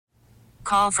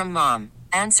call from mom.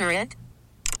 Answer it.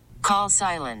 Call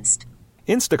silenced.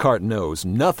 Instacart knows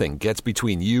nothing gets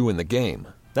between you and the game.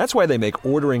 That's why they make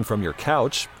ordering from your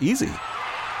couch easy.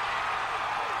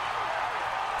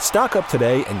 Stock up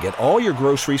today and get all your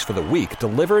groceries for the week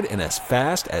delivered in as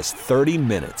fast as 30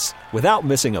 minutes without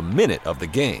missing a minute of the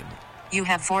game. You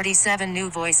have 47 new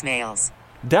voicemails.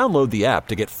 Download the app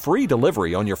to get free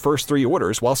delivery on your first 3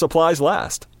 orders while supplies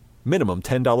last. Minimum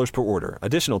 $10 per order.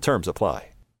 Additional terms apply.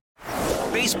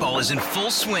 Baseball is in full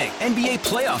swing. NBA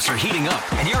playoffs are heating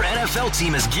up, and your NFL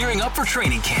team is gearing up for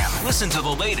training camp. Listen to the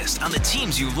latest on the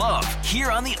teams you love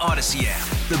here on the Odyssey app.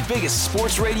 The biggest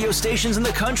sports radio stations in the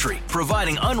country,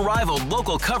 providing unrivaled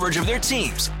local coverage of their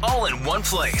teams, all in one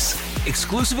place.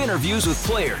 Exclusive interviews with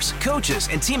players, coaches,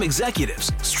 and team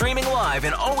executives, streaming live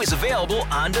and always available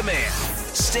on demand.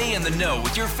 Stay in the know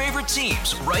with your favorite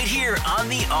teams right here on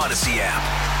the Odyssey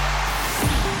app.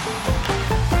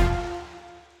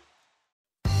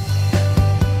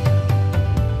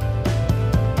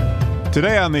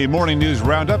 Today on the Morning News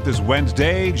Roundup is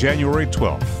Wednesday, January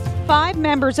 12th. 5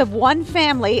 members of one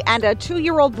family and a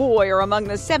 2-year-old boy are among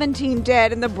the 17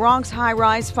 dead in the Bronx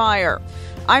high-rise fire.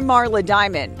 I'm Marla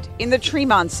Diamond in the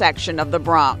Tremont section of the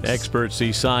Bronx. Experts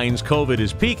see signs COVID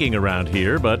is peaking around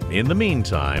here, but in the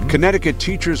meantime... Connecticut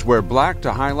teachers wear black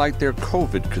to highlight their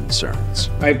COVID concerns.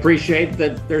 I appreciate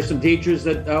that there's some teachers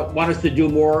that want us to do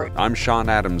more. I'm Sean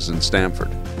Adams in Stamford.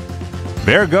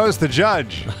 There goes the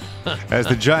judge as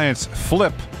the Giants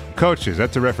flip coaches.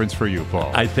 That's a reference for you,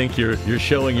 Paul. I think you're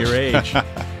showing your age.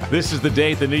 This is the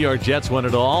date the New York Jets won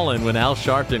it all, and when Al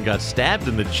Sharpton got stabbed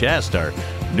in the chest. Our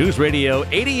News Radio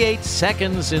 88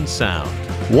 seconds in sound.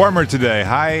 Warmer today,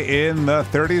 high in the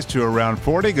 30s to around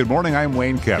 40. Good morning, I'm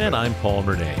Wayne Cabot. And I'm Paul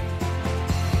Murnane.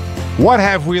 What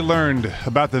have we learned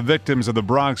about the victims of the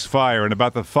Bronx fire and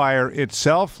about the fire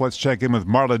itself? Let's check in with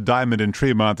Marla Diamond in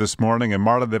Tremont this morning. And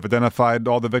Marla, they've identified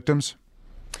all the victims?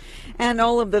 And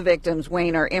all of the victims,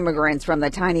 Wayne, are immigrants from the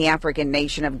tiny African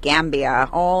nation of Gambia,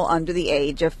 all under the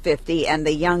age of 50, and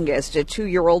the youngest, a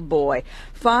 2-year-old boy.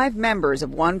 5 members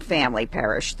of one family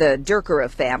perished. The Durkara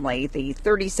family, the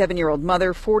 37-year-old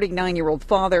mother, 49-year-old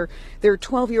father, their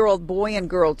 12-year-old boy and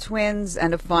girl twins,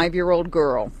 and a 5-year-old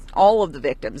girl. All of the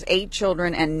victims, 8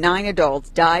 children and 9 adults,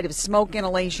 died of smoke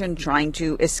inhalation trying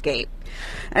to escape.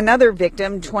 Another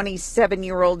victim,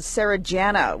 27-year-old Sarah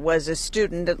Jana, was a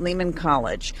student at Lehman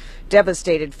College.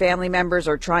 Devastated family members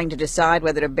are trying to decide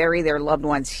whether to bury their loved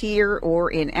ones here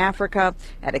or in Africa.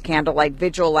 At a candlelight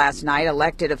vigil last night,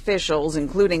 elected officials,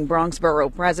 including Bronx Borough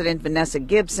President Vanessa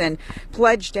Gibson,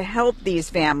 pledged to help these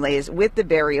families with the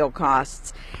burial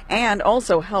costs and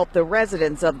also help the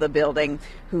residents of the building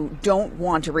who don't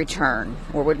want to return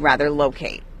or would rather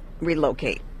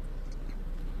relocate.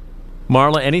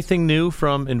 Marla, anything new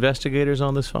from investigators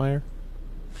on this fire?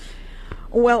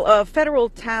 Well, a federal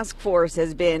task force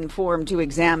has been formed to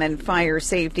examine fire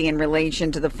safety in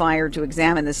relation to the fire, to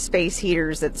examine the space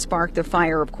heaters that sparked the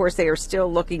fire. Of course, they are still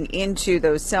looking into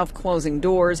those self-closing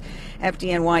doors.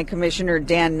 FDNY Commissioner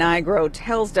Dan Nigro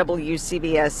tells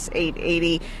WCBS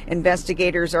 880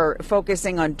 investigators are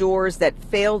focusing on doors that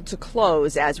failed to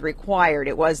close as required.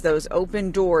 It was those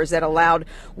open doors that allowed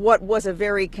what was a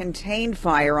very contained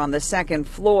fire on the second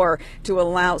floor to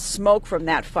allow smoke from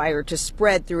that fire to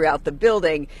spread throughout the building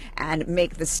and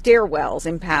make the stairwells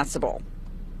impassable.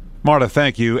 Marta,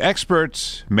 thank you.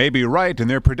 Experts may be right in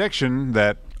their prediction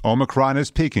that Omicron is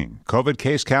peaking. COVID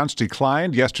case counts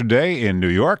declined yesterday in New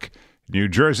York, New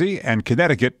Jersey, and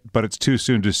Connecticut, but it's too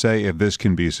soon to say if this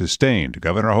can be sustained.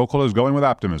 Governor Hochul is going with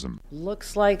optimism.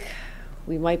 Looks like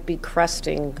we might be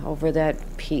cresting over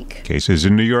that peak. Cases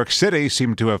in New York City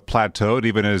seem to have plateaued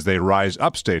even as they rise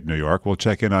upstate New York. We'll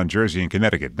check in on Jersey and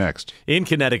Connecticut next. In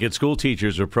Connecticut, school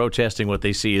teachers are protesting what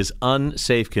they see as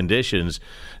unsafe conditions.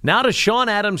 Now to Sean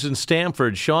Adams in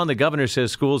Stamford. Sean, the governor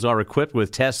says schools are equipped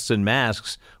with tests and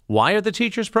masks. Why are the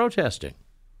teachers protesting?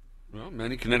 Well,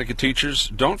 many Connecticut teachers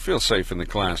don't feel safe in the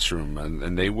classroom,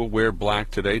 and they will wear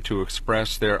black today to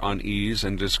express their unease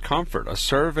and discomfort. A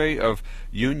survey of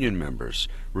union members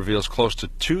reveals close to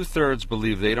 2/3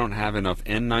 believe they don't have enough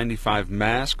N95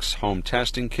 masks, home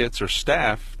testing kits, or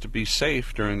staff to be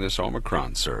safe during this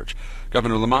Omicron surge.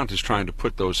 Governor Lamont is trying to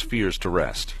put those fears to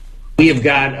rest. We have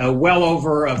got well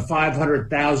over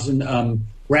 500,000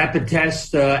 rapid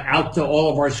tests out to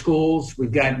all of our schools. We've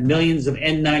got millions of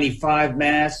N95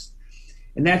 masks.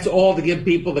 And that's all to give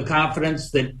people the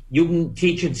confidence that you can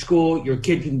teach at school, your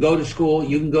kid can go to school,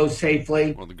 you can go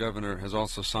safely. Well, the governor has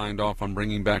also signed off on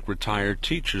bringing back retired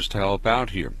teachers to help out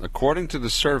here. According to the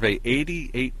survey,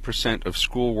 88% of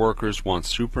school workers want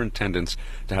superintendents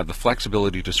to have the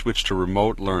flexibility to switch to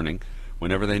remote learning,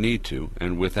 whenever they need to,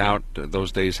 and without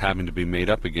those days having to be made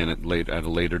up again at a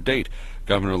later date.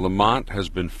 Governor Lamont has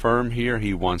been firm here.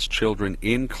 He wants children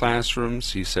in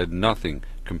classrooms. He said nothing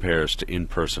compares to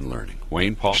in-person learning.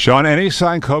 Wayne, Paul? Sean, any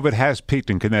sign COVID has peaked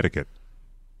in Connecticut?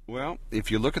 Well, if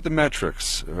you look at the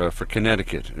metrics for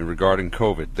Connecticut regarding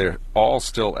COVID, they're all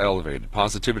still elevated.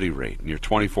 Positivity rate near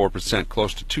 24%,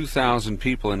 close to 2,000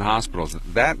 people in hospitals.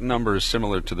 That number is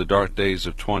similar to the dark days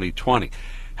of 2020.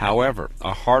 However,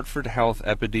 a Hartford Health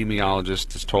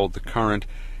epidemiologist has told The Current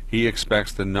he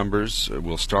expects the numbers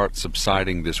will start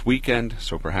subsiding this weekend,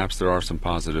 so perhaps there are some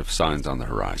positive signs on the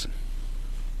horizon.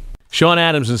 Sean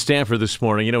Adams in Stamford this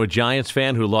morning. You know, a Giants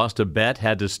fan who lost a bet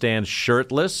had to stand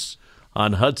shirtless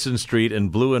on Hudson Street in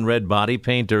blue and red body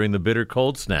paint during the bitter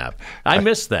cold snap. I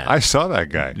missed that. I saw that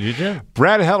guy. Did you?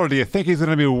 Brad Heller, do you think he's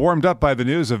going to be warmed up by the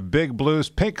news of Big Blue's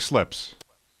pink slips?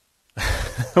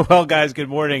 Well, guys, good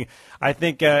morning. I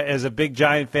think as a big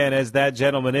Giant fan as that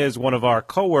gentleman is, one of our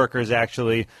coworkers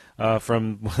actually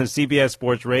from CBS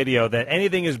Sports Radio, that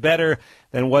anything is better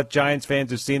than what Giants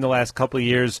fans have seen the last couple of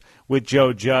years with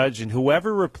Joe Judge. And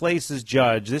whoever replaces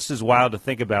Judge, this is wild to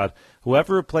think about,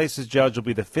 whoever replaces Judge will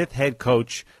be the fifth head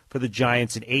coach for the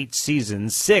Giants in 8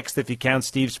 seasons, sixth if you count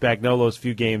Steve Spagnuolo's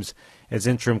few games as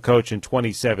interim coach in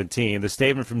 2017. The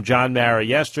statement from John Mara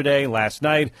yesterday, last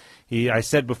night, I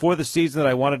said before the season that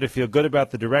I wanted to feel good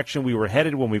about the direction we were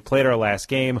headed when we played our last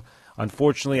game.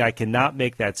 Unfortunately, I cannot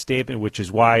make that statement, which is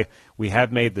why we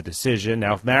have made the decision.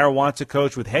 Now, if Mara wants a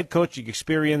coach with head coaching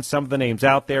experience, some of the names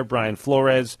out there, Brian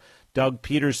Flores, Doug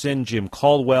Peterson, Jim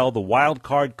Caldwell. The wild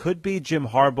card could be Jim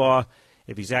Harbaugh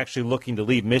if he's actually looking to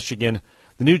leave Michigan.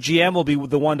 The new GM will be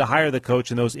the one to hire the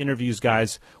coach, and those interviews,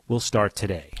 guys, will start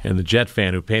today. And the Jet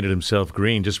fan who painted himself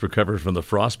green just recovered from the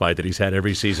frostbite that he's had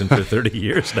every season for 30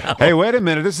 years now. Hey, wait a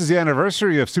minute. This is the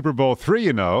anniversary of Super Bowl III,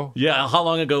 you know. Yeah, how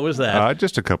long ago was that?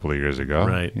 Just a couple of years ago.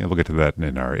 Right. Yeah, we'll get to that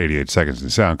in our 88 Seconds in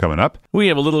Sound coming up. We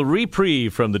have a little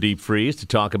reprieve from the deep freeze to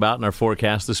talk about in our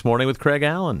forecast this morning with Craig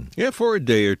Allen. Yeah, for a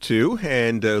day or two,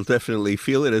 and definitely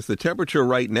feel it as the temperature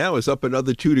right now is up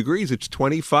another 2 degrees. It's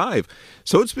 25.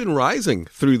 So it's been rising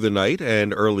through the night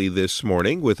and early this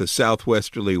morning with a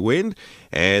southwesterly wind,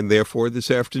 and therefore this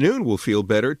afternoon will feel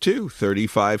better too,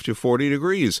 35 to 40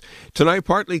 degrees. Tonight,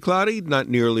 partly cloudy, not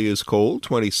nearly as cold,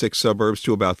 26 suburbs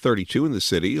to about 32 in the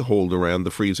city, hold around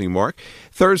the freezing mark.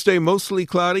 Thursday, mostly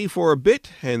cloudy for a bit,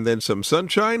 and then some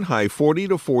sunshine, high 40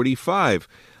 to 45.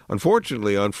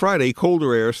 Unfortunately, on Friday,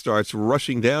 colder air starts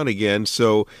rushing down again,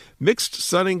 so mixed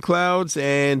sun and clouds,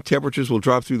 and temperatures will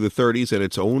drop through the 30s, and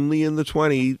it's only in the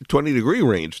 20-degree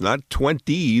range, not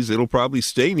 20s. It'll probably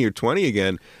stay near 20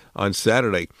 again on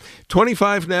Saturday.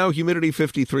 25 now, humidity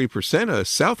 53%, a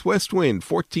southwest wind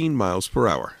 14 miles per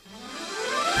hour.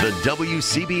 The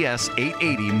WCBS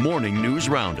 880 Morning News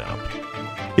Roundup.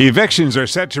 Evictions are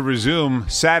set to resume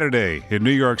Saturday in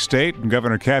New York State, and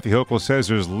Governor Kathy Hochul says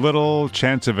there's little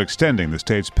chance of extending the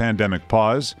state's pandemic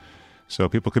pause, so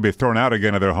people could be thrown out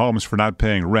again of their homes for not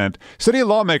paying rent. City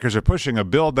lawmakers are pushing a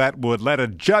bill that would let a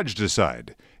judge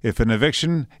decide if an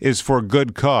eviction is for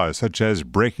good cause, such as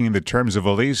breaking the terms of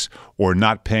a lease or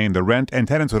not paying the rent, and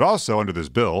tenants would also, under this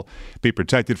bill, be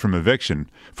protected from eviction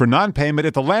for non-payment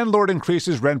if the landlord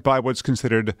increases rent by what's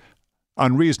considered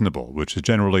unreasonable, which is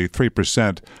generally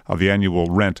 3% of the annual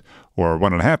rent or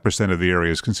 1.5% of the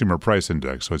area's consumer price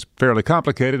index. So it's fairly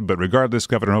complicated, but regardless,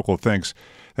 Governor Hochul thinks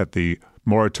that the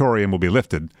moratorium will be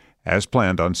lifted as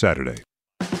planned on Saturday.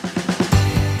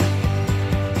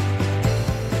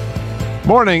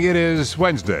 Morning, it is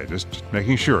Wednesday. Just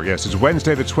making sure. Yes, it's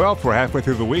Wednesday the 12th. We're halfway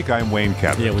through the week. I'm Wayne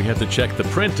Cabot. Yeah, we have to check the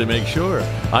print to make sure.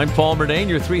 I'm Paul Murnane.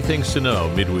 Your 3 things to know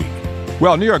midweek.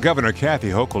 Well, New York Governor Kathy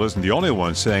Hochul isn't the only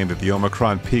one saying that the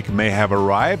Omicron peak may have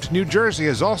arrived. New Jersey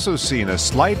has also seen a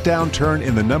slight downturn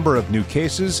in the number of new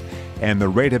cases and the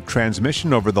rate of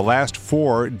transmission over the last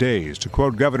 4 days. To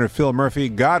quote Governor Phil Murphy,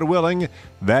 God willing,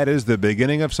 that is the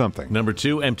beginning of something. Number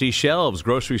 2, empty shelves.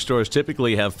 Grocery stores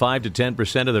typically have 5 to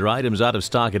 10% of their items out of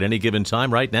stock at any given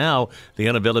time. Right now, the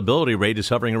unavailability rate is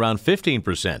hovering around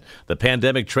 15%. The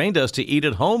pandemic trained us to eat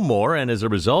at home more, and as a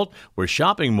result, we're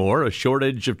shopping more. A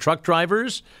shortage of truck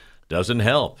drivers doesn't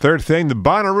help. Third thing, the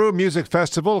Bonnaroo Music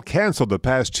Festival, canceled the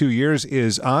past 2 years,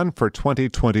 is on for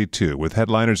 2022, with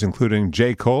headliners including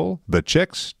J. Cole, The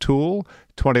Chicks, Tool,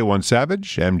 21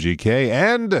 Savage, MGK,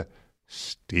 and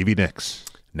Stevie Nicks.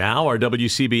 Now our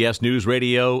WCBS News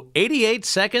Radio 88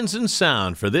 Seconds in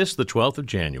Sound for this, the 12th of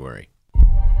January.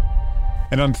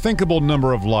 An unthinkable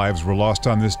number of lives were lost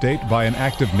on this date by an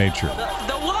act of nature.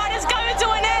 The war is coming to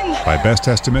an end. By best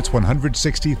estimates,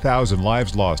 160,000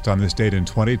 lives lost on this date in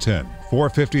 2010.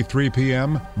 4:53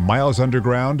 p.m., miles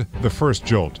underground, the first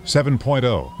jolt,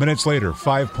 7.0. Minutes later,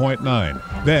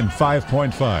 5.9. Then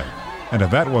 5.5. And if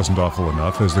that wasn't awful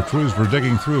enough, as the crews were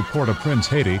digging through Port-au-Prince,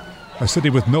 Haiti, a city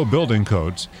with no building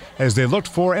codes, as they looked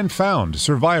for and found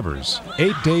survivors.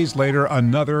 8 days later,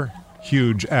 another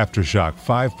huge aftershock,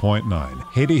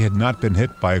 5.9. Haiti had not been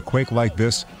hit by a quake like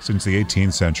this since the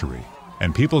 18th century.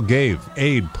 And people gave,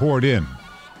 aid poured in,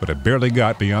 but it barely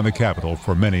got beyond the capital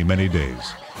for many, many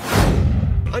days.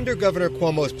 Under Governor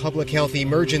Cuomo's public health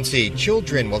emergency,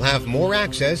 children will have more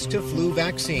access to flu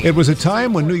vaccines. It was a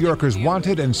time when New Yorkers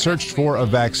wanted and searched for a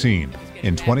vaccine.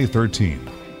 In 2013,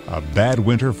 a bad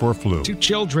winter for flu. 2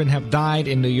 children have died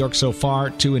in New York so far,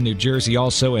 2 in New Jersey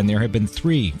also, and there have been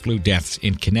 3 flu deaths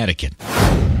in Connecticut.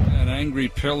 An angry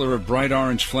pillar of bright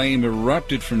orange flame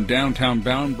erupted from downtown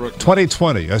Bound Brook.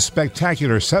 2020, a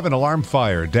spectacular 7-alarm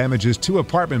fire damages 2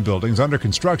 apartment buildings under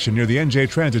construction near the NJ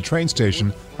Transit train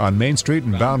station on Main Street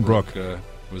in Bound Brook.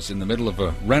 Was in the middle of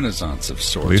a renaissance of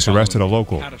sorts. Police arrested a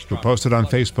local who posted on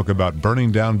Facebook about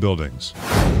burning down buildings.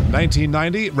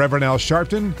 1990, Reverend Al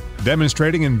Sharpton,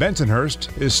 demonstrating in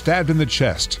Bensonhurst, is stabbed in the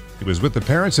chest. He was with the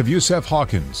parents of Yusef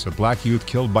Hawkins, a black youth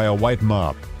killed by a white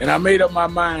mob. And I made up my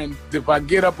mind, if I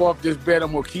get up off this bed,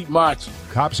 I'm going to keep marching.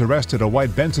 Cops arrested a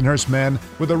white Bensonhurst man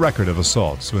with a record of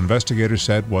assaults, who investigators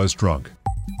said was drunk.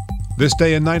 This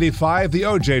day in 95, the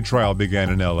O.J. trial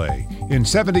began in L.A. In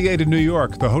 78 in New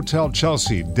York, the Hotel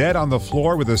Chelsea, dead on the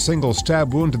floor with a single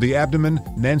stab wound to the abdomen,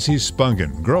 Nancy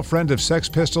Spungen, girlfriend of Sex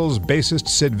Pistols bassist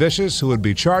Sid Vicious, who would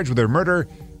be charged with her murder,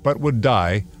 but would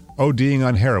die, ODing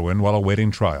on heroin while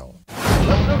awaiting trial.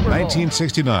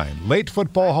 1969, late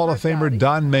Football Hall of Famer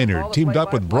Don Maynard teamed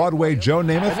up with Broadway Joe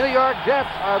Namath The New York Jets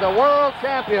are the world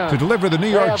champions to deliver the New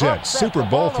York Jets Super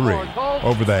Bowl III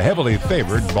over the heavily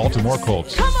favored Baltimore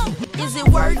Colts. Come on, is it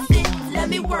worth it? Let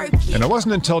me work it. And it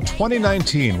wasn't until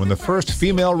 2019 when the first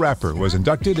female rapper was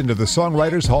inducted into the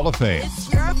Songwriters Hall of Fame.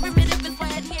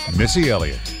 Missy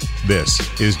Elliott. This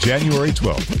is January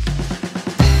 12th.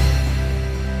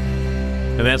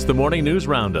 And that's the Morning News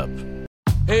Roundup.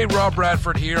 Hey, Rob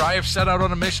Bradford here. I have set out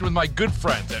on a mission with my good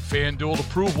friends at FanDuel to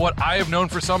prove what I have known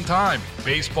for some time.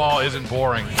 Baseball isn't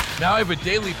boring. Now I have a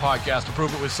daily podcast to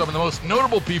prove it with some of the most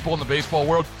notable people in the baseball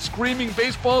world, screaming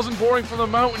baseball isn't boring from the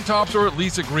mountaintops, or at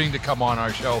least agreeing to come on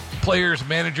our show. Players,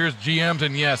 managers, GMs,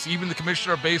 and yes, even the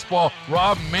commissioner of baseball,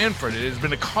 Rob Manfred. It has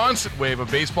been a constant wave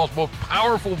of baseball's most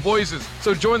powerful voices.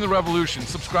 So join the revolution.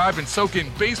 Subscribe and soak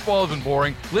in Baseball Isn't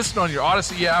Boring. Listen on your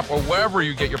Odyssey app or wherever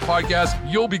you get your podcasts.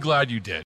 You'll be glad you did.